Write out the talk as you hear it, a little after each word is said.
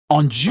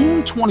On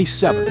June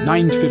 27,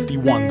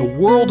 1951, the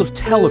world of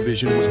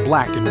television was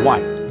black and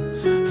white.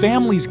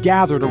 Families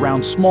gathered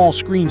around small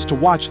screens to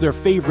watch their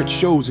favorite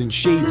shows in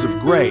shades of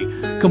gray,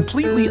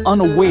 completely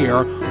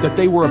unaware that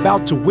they were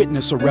about to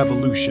witness a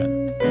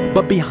revolution.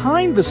 But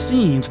behind the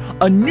scenes,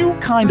 a new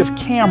kind of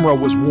camera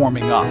was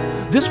warming up.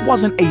 This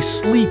wasn't a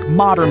sleek,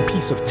 modern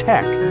piece of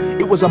tech.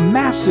 It was a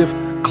massive,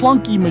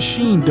 clunky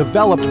machine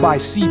developed by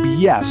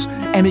CBS,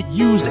 and it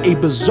used a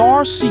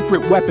bizarre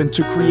secret weapon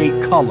to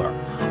create color.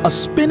 A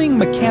spinning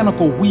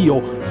mechanical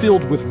wheel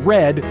filled with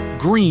red,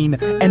 green,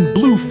 and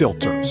blue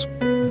filters.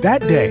 That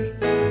day,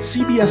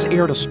 CBS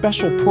aired a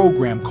special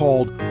program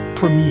called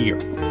Premiere.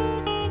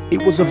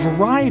 It was a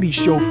variety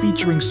show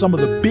featuring some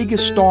of the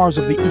biggest stars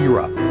of the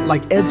era,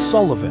 like Ed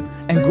Sullivan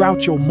and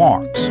Groucho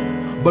Marx.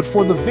 But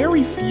for the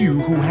very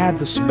few who had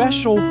the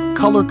special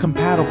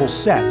color-compatible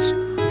sets,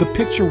 the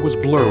picture was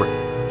blurry,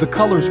 the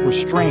colors were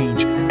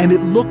strange, and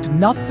it looked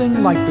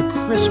nothing like the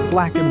crisp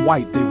black and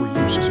white they were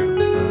used to.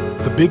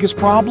 The biggest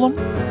problem?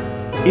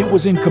 It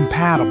was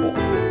incompatible.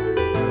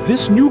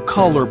 This new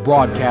color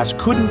broadcast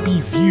couldn't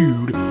be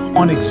viewed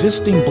on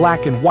existing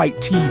black and white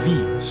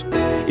TVs.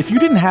 If you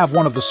didn't have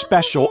one of the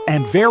special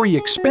and very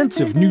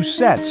expensive new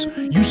sets,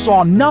 you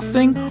saw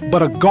nothing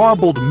but a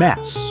garbled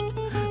mess.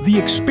 The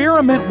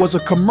experiment was a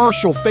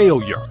commercial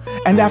failure,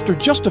 and after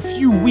just a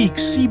few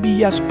weeks,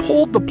 CBS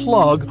pulled the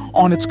plug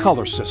on its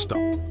color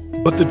system.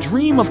 But the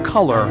dream of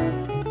color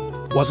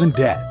wasn't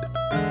dead.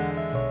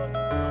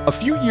 A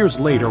few years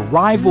later,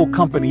 rival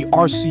company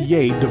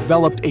RCA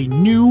developed a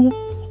new,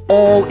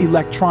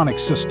 all-electronic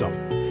system.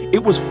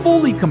 It was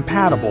fully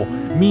compatible,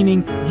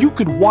 meaning you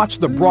could watch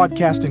the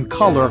broadcast in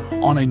color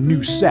on a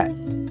new set,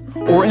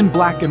 or in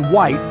black and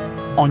white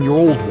on your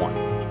old one.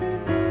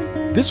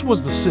 This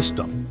was the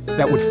system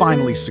that would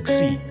finally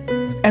succeed.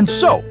 And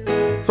so,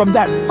 from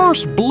that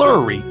first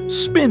blurry,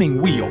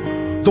 spinning wheel,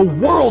 the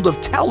world of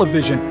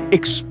television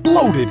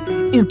exploded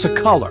into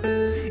color.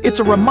 It's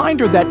a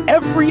reminder that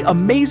every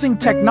amazing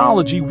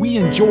technology we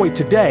enjoy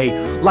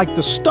today, like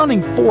the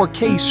stunning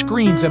 4K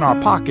screens in our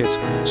pockets,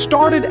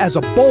 started as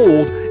a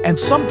bold and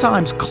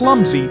sometimes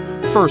clumsy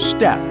first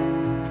step.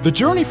 The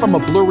journey from a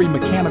blurry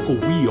mechanical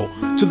wheel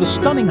to the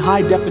stunning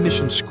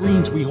high-definition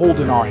screens we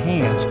hold in our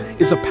hands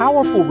is a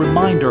powerful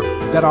reminder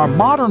that our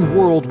modern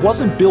world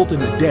wasn't built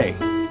in a day,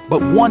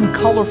 but one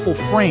colorful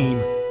frame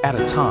at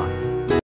a time.